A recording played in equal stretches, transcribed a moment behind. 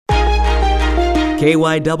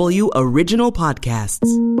KYW Original Podcasts.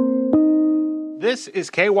 This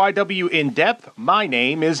is KYW In Depth. My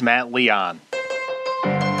name is Matt Leon.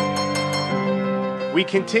 We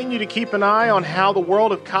continue to keep an eye on how the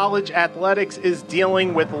world of college athletics is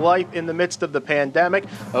dealing with life in the midst of the pandemic.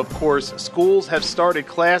 Of course, schools have started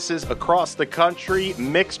classes across the country,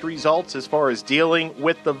 mixed results as far as dealing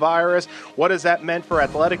with the virus. What has that meant for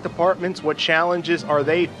athletic departments? What challenges are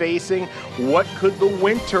they facing? What could the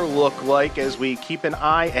winter look like as we keep an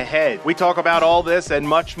eye ahead? We talk about all this and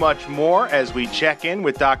much, much more as we check in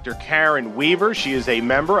with Dr. Karen Weaver. She is a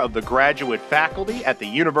member of the graduate faculty at the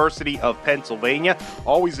University of Pennsylvania.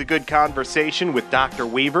 Always a good conversation with Dr.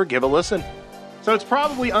 Weaver. Give a listen. So it's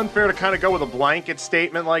probably unfair to kind of go with a blanket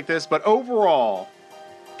statement like this, but overall,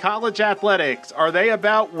 college athletics, are they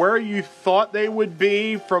about where you thought they would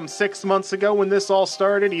be from 6 months ago when this all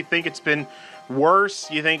started? Do you think it's been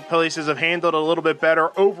worse? You think places have handled it a little bit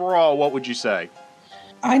better? Overall, what would you say?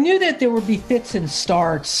 I knew that there would be fits and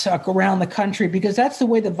starts around the country because that's the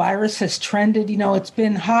way the virus has trended. You know, it's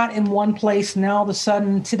been hot in one place. Now, all of a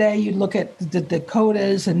sudden, today you look at the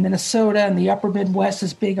Dakotas and Minnesota and the upper Midwest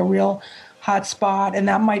as being a real hot spot, and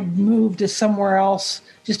that might move to somewhere else.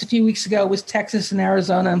 Just a few weeks ago, it was Texas and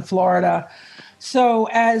Arizona and Florida. So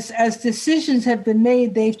as decisions have been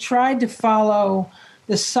made, they've tried to follow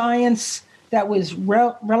the science that was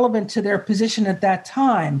relevant to their position at that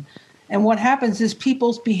time. And what happens is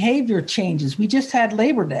people's behavior changes. We just had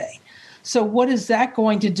Labor Day. So what is that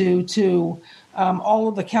going to do to all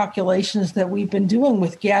of the calculations that we've been doing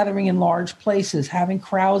with gathering in large places, having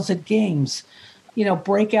crowds at games, you know,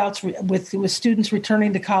 breakouts with students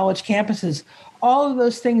returning to college campuses? All of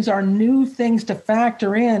those things are new things to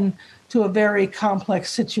factor in to a very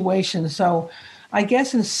complex situation. So I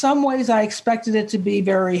guess in some ways I expected it to be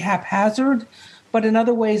very haphazard, but in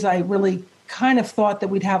other ways I really kind of thought that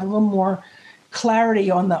we'd have a little more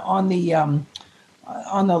clarity on the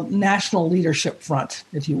national leadership front,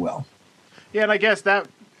 if you will. Yeah, and I guess do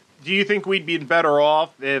you think we'd be better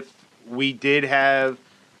off if we did have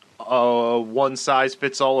a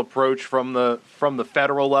one-size-fits-all approach from the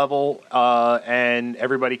federal level and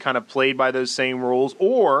everybody kind of played by those same rules?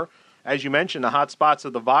 Or, as you mentioned, the hot spots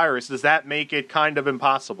of the virus, does that make it kind of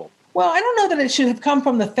impossible? Well, I don't know that it should have come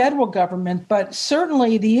from the federal government, but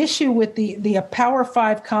certainly the issue with the Power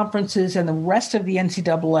Five conferences and the rest of the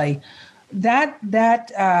NCAA, that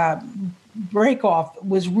break-off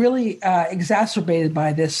was really exacerbated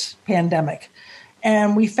by this pandemic.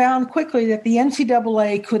 And we found quickly that the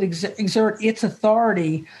NCAA could exert its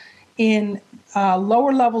authority in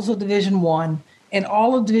lower levels of Division I, in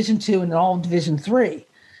all of Division II, and in all of Division III.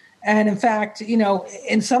 And in fact, you know,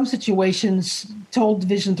 in some situations, told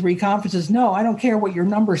Division III conferences, no, I don't care what your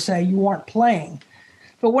numbers say, you aren't playing.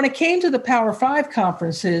 But when it came to the Power Five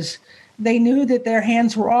conferences, they knew that their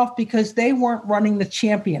hands were off because they weren't running the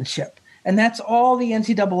championship. And that's all the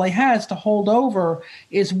NCAA has to hold over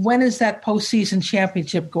is when is that postseason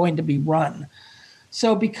championship going to be run?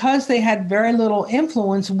 So because they had very little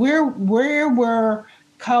influence, where were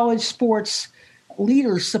college sports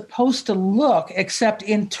leaders supposed to look except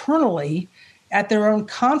internally at their own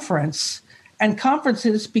conference? And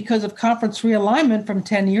conferences, because of conference realignment from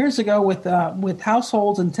 10 years ago with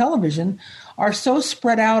households and television, are so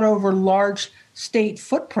spread out over large state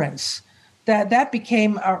footprints that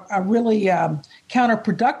became a really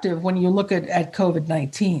counterproductive when you look at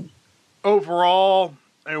COVID-19. Overall,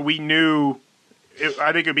 we knew,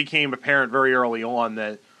 I think it became apparent very early on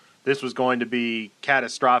that this was going to be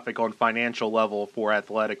catastrophic on financial level for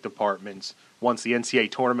athletic departments once the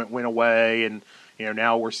NCAA tournament went away, and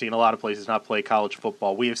now we're seeing a lot of places not play college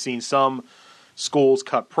football. We have seen some schools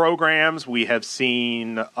cut programs. We have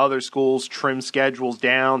seen other schools trim schedules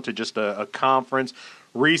down to just a conference.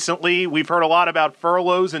 Recently, we've heard a lot about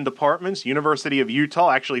furloughs in departments. University of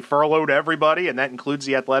Utah actually furloughed everybody, and that includes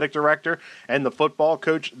the athletic director and the football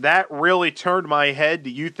coach. That really turned my head.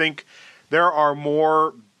 Do you think there are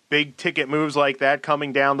more big-ticket moves like that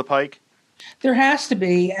coming down the pike? There has to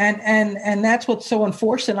be, and that's what's so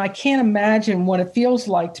unfortunate. I can't imagine what it feels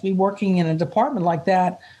like to be working in a department like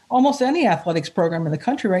that, almost any athletics program in the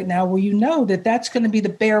country right now, where you know that that's going to be the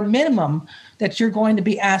bare minimum that you're going to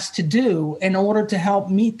be asked to do in order to help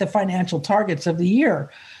meet the financial targets of the year.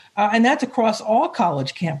 And that's across all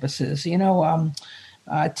college campuses.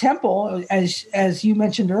 Temple, as you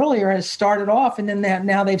mentioned earlier, has started off, and then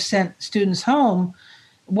now they've sent students home.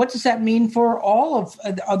 What does that mean for all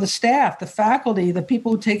of the staff, the faculty, the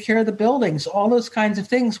people who take care of the buildings, all those kinds of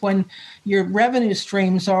things when your revenue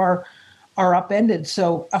streams are upended?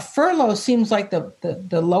 So a furlough seems like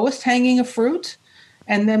the lowest hanging of fruit.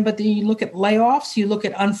 And then, but then you look at layoffs, you look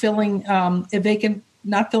at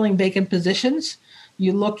not filling vacant positions,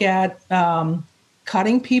 you look at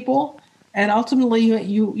cutting people, and ultimately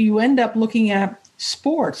you end up looking at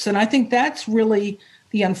sports. And I think that's really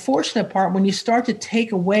the unfortunate part when you start to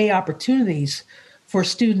take away opportunities for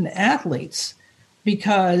student athletes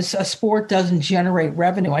because a sport doesn't generate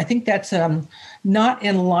revenue. I think that's not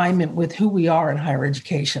in alignment with who we are in higher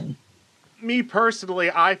education. Me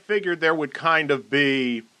personally, I figured there would kind of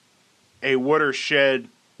be a watershed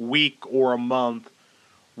week or a month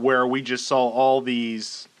where we just saw all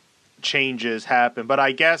these changes happen. But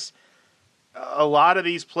I guess a lot of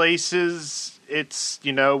these places, it's,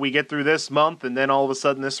 we get through this month and then all of a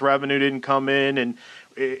sudden this revenue didn't come in. And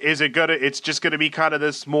it's just going to be kind of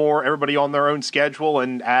this more everybody on their own schedule.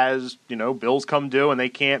 And as, bills come due and they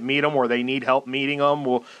can't meet them or they need help meeting them,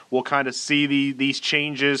 we'll kind of see these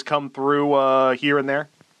changes come through here and there.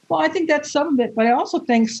 Well, I think that's some of it. But I also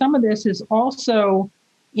think some of this is also,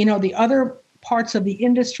 the other parts of the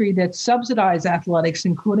industry that subsidize athletics,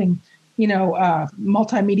 including,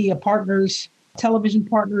 multimedia partners, television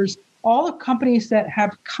partners, all the companies that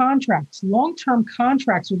have contracts, long-term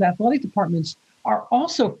contracts with athletic departments are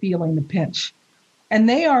also feeling the pinch. And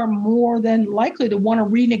they are more than likely to want to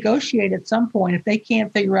renegotiate at some point if they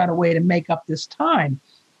can't figure out a way to make up this time.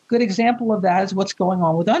 Good example of that is what's going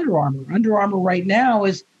on with Under Armour. Under Armour right now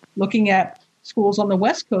is looking at schools on the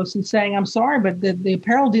West Coast and saying, I'm sorry, but the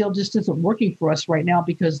apparel deal just isn't working for us right now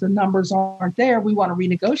because the numbers aren't there. We want to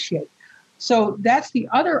renegotiate. So that's the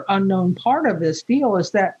other unknown part of this deal is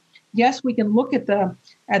that, yes, we can look at the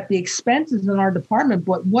expenses in our department,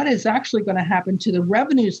 but what is actually going to happen to the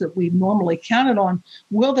revenues that we've normally counted on?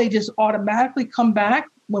 Will they just automatically come back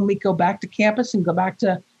when we go back to campus and go back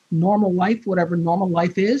to normal life, whatever normal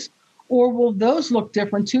life is? Or will those look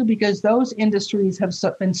different too because those industries have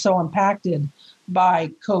been so impacted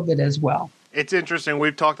by COVID as well? It's interesting.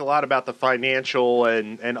 We've talked a lot about the financial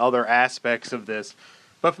and other aspects of this.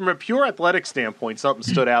 But from a pure athletic standpoint, something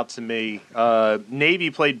stood out to me.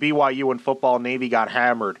 Navy played BYU in football. Navy got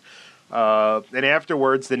hammered. And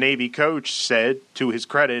afterwards, the Navy coach said, to his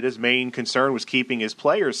credit, his main concern was keeping his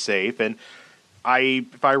players safe. And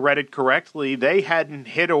if I read it correctly, they hadn't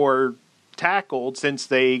hit or tackled since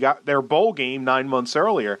they got their bowl game 9 months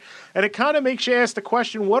earlier. And it kind of makes you ask the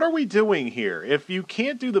question, what are we doing here? If you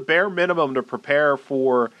can't do the bare minimum to prepare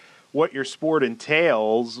for what your sport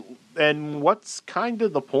entails, then what's kind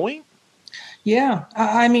of the point? Yeah,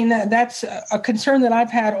 I mean, that's a concern that I've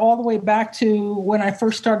had all the way back to when I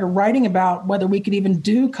first started writing about whether we could even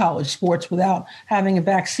do college sports without having a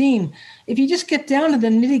vaccine. If you just get down to the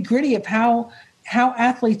nitty gritty of how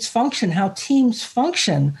athletes function, how teams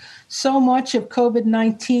function, so much of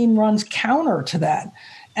COVID-19 runs counter to that.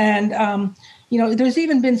 And, there's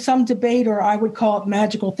even been some debate, or I would call it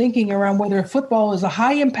magical thinking, around whether football is a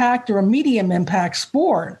high impact or a medium impact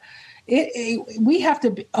sport. We have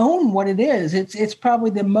to own what it is. It's probably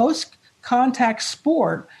the most contact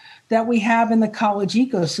sport that we have in the college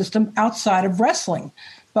ecosystem outside of wrestling.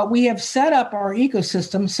 But we have set up our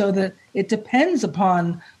ecosystem so that it depends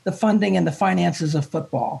upon the funding and the finances of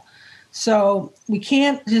football. So we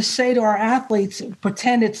can't just say to our athletes,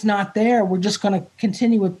 pretend it's not there. We're just going to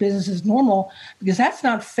continue with business as normal, because that's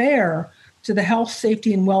not fair to the health,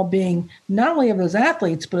 safety, and well-being, not only of those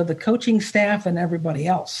athletes, but of the coaching staff and everybody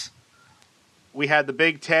else. We had the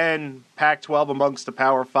Big Ten, Pac-12 amongst the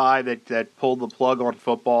Power Five that pulled the plug on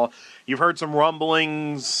football. You've heard some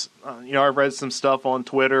rumblings. I've read some stuff on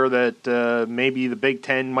Twitter that maybe the Big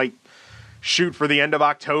Ten might shoot for the end of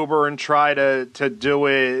October and try to do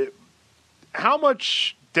it. How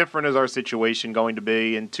much different is our situation going to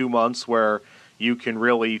be in 2 months where you can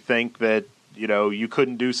really think that, you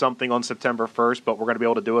couldn't do something on September 1st, but we're going to be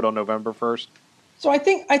able to do it on November 1st? So I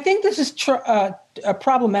think this is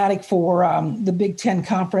problematic for the Big Ten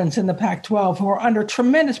Conference and the Pac-12, who are under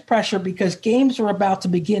tremendous pressure because games are about to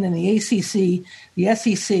begin in the ACC, the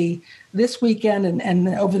SEC, this weekend and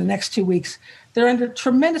over the next 2 weeks. They're under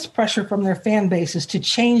tremendous pressure from their fan bases to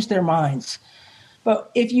change their minds.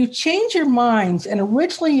 But if you change your minds, and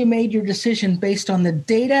originally you made your decision based on the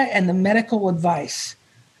data and the medical advice,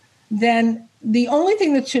 then the only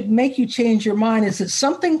thing that should make you change your mind is that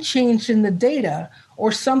something changed in the data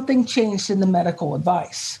or something changed in the medical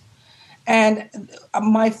advice. And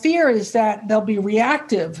my fear is that they'll be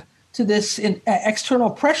reactive to this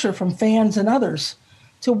external pressure from fans and others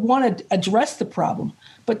to want to address the problem.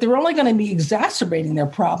 But they're only going to be exacerbating their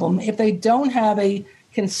problem if they don't have a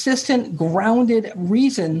consistent, grounded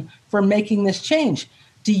reason for making this change.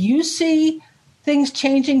 Do you see things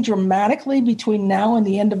changing dramatically between now and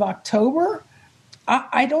the end of October?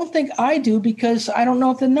 I don't think I do, because I don't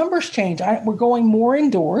know if the numbers change. We're going more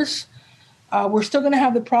indoors. We're still going to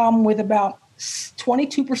have the problem with about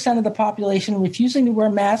 22% of the population refusing to wear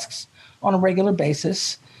masks on a regular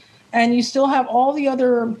basis. And you still have all the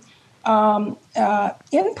other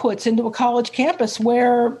inputs into a college campus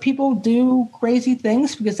where people do crazy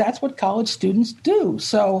things because that's what college students do.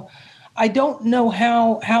 So I don't know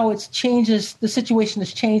how it changes, the situation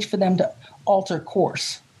has changed for them to alter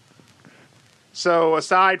course. So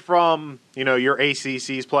aside from, your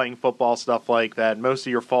ACCs playing football, stuff like that, most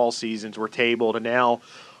of your fall seasons were tabled, and now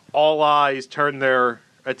all eyes turn their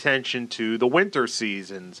attention to the winter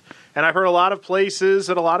seasons. And I've heard a lot of places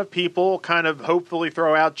and a lot of people kind of hopefully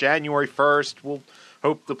throw out January 1st. We'll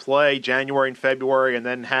hope to play January and February and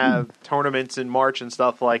then have tournaments in March and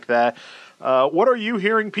stuff like that. What are you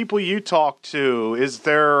hearing people you talk to? Is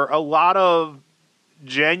there a lot of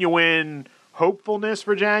genuine hopefulness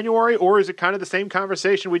for January, or is it kind of the same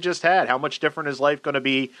conversation we just had? How much different is life going to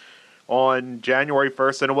be on January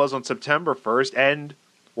 1st than it was on September 1st? And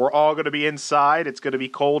we're all going to be inside. It's going to be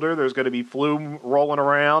colder. There's going to be flu rolling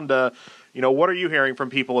around. What are you hearing from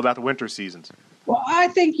people about the winter seasons? Well, I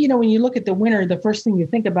think, when you look at the winter, the first thing you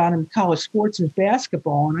think about in college sports is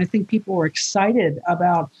basketball. And I think people are excited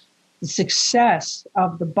about the success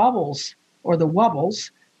of the bubbles or the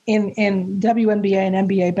wubbles in WNBA and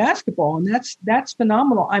NBA basketball. And that's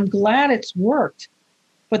phenomenal. I'm glad it's worked.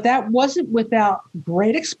 But that wasn't without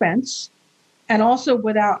great expense, and also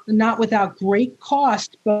not without great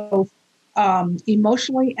cost, both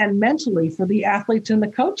emotionally and mentally for the athletes and the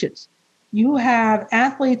coaches. You have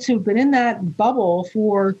athletes who've been in that bubble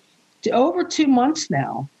for over 2 months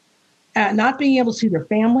now, not being able to see their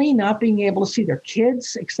family, not being able to see their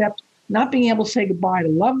kids, except not being able to say goodbye to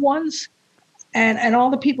loved ones, and all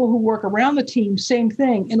the people who work around the team, same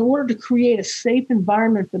thing, in order to create a safe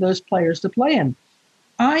environment for those players to play in.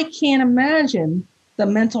 I can't imagine the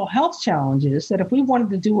mental health challenges that if we wanted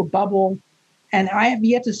to do a bubble, and I have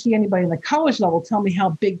yet to see anybody in the college level tell me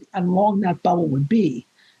how big and long that bubble would be,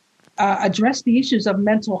 address the issues of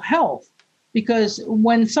mental health. Because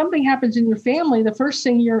when something happens in your family, the first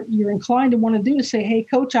thing you're inclined to want to do is say, hey,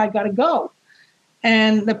 coach, I got to go.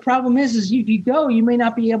 And the problem is if you go, you may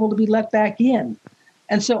not be able to be let back in.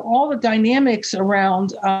 And so all the dynamics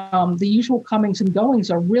around the usual comings and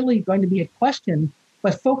goings are really going to be a question.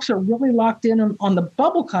 But folks are really locked in on the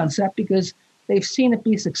bubble concept because they've seen it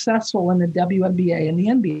be successful in the WNBA and the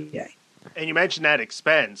NBA. And you mentioned that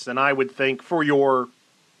expense, and I would think for your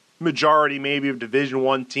majority maybe of Division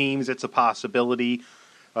I teams, it's a possibility.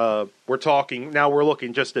 We're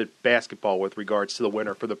looking just at basketball with regards to the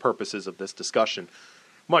winter for the purposes of this discussion.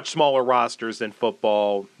 Much smaller rosters than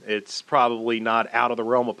football. It's probably not out of the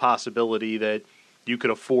realm of possibility that you could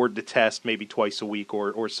afford to test maybe twice a week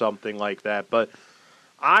or something like that. But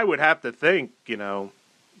I would have to think,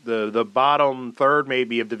 the bottom third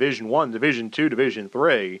maybe of Division I, Division II, Division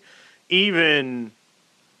III, even,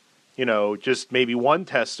 just maybe one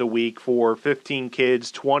test a week for 15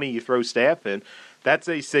 kids, 20 you throw staff in, that's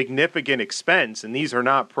a significant expense. And these are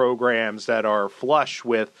not programs that are flush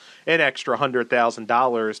with an extra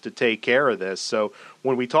 $100,000 to take care of this. So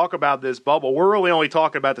when we talk about this bubble, we're really only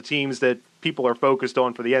talking about the teams that people are focused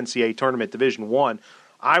on for the NCAA tournament Division I.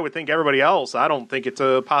 I would think everybody else, I don't think it's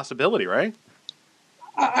a possibility, right?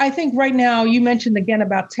 I think right now, you mentioned again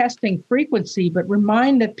about testing frequency, but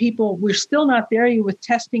remind that people, we're still not there with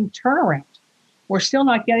testing turnaround. We're still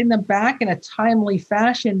not getting them back in a timely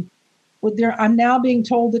fashion. I'm now being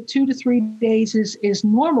told that 2 to 3 days is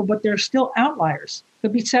normal, but there are still outliers.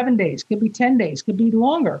 Could be 7 days, could be 10 days, could be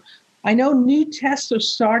longer. I know new tests are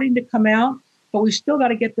starting to come out, but we still got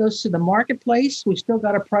to get those to the marketplace. We still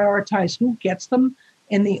got to prioritize who gets them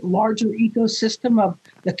in the larger ecosystem of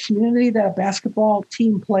the community that a basketball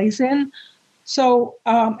team plays in. So,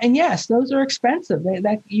 and yes, those are expensive.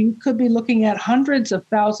 That you could be looking at hundreds of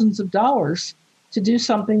thousands of dollars to do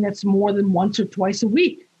something that's more than once or twice a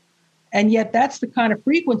week. And yet that's the kind of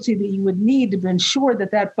frequency that you would need to ensure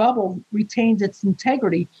that bubble retains its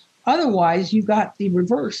integrity. Otherwise, you got the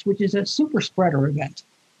reverse, which is a super spreader event.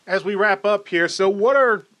 As we wrap up here, so what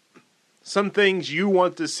are some things you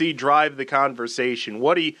want to see drive the conversation?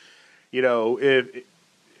 What do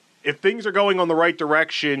if things are going on the right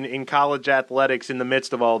direction in college athletics in the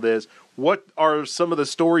midst of all this, what are some of the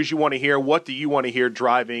stories you want to hear? What do you want to hear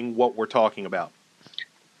driving what we're talking about?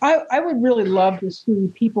 I would really love to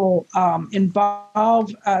see people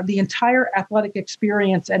involve the entire athletic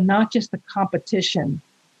experience and not just the competition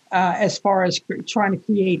as far as trying to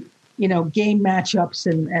create, game matchups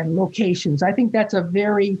and locations. I think that's a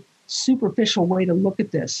very superficial way to look at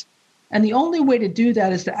this. And the only way to do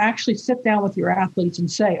that is to actually sit down with your athletes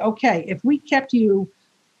and say, okay, if we kept you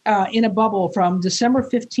in a bubble from December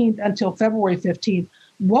 15th until February 15th,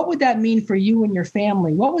 what would that mean for you and your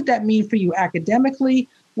family? What would that mean for you academically?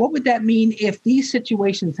 What would that mean if these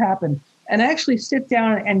situations happen? And actually sit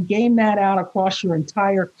down and game that out across your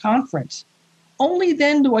entire conference. Only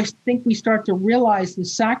then do I think we start to realize the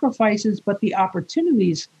sacrifices, but the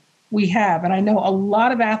opportunities we have. And I know a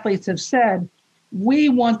lot of athletes have said, we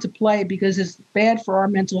want to play because it's bad for our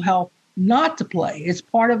mental health not to play. It's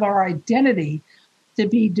part of our identity to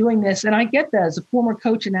be doing this. And I get that as a former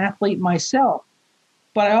coach and athlete myself.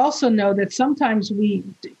 But I also know that sometimes we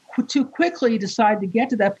too quickly decide to get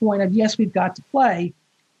to that point of, yes, we've got to play.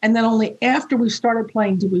 And then only after we started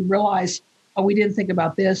playing do we realize, oh, we didn't think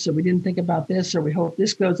about this, or we didn't think about this, or we hope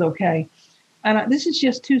this goes okay. And this is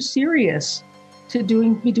just too serious to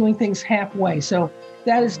be doing things halfway. So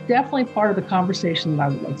that is definitely part of the conversation that I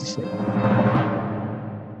would like to see.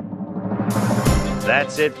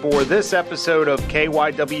 That's it for this episode of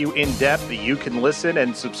KYW In Depth. You can listen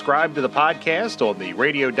and subscribe to the podcast on the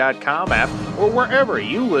radio.com app or wherever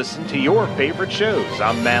you listen to your favorite shows.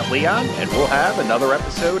 I'm Matt Leon, and we'll have another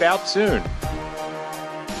episode out soon.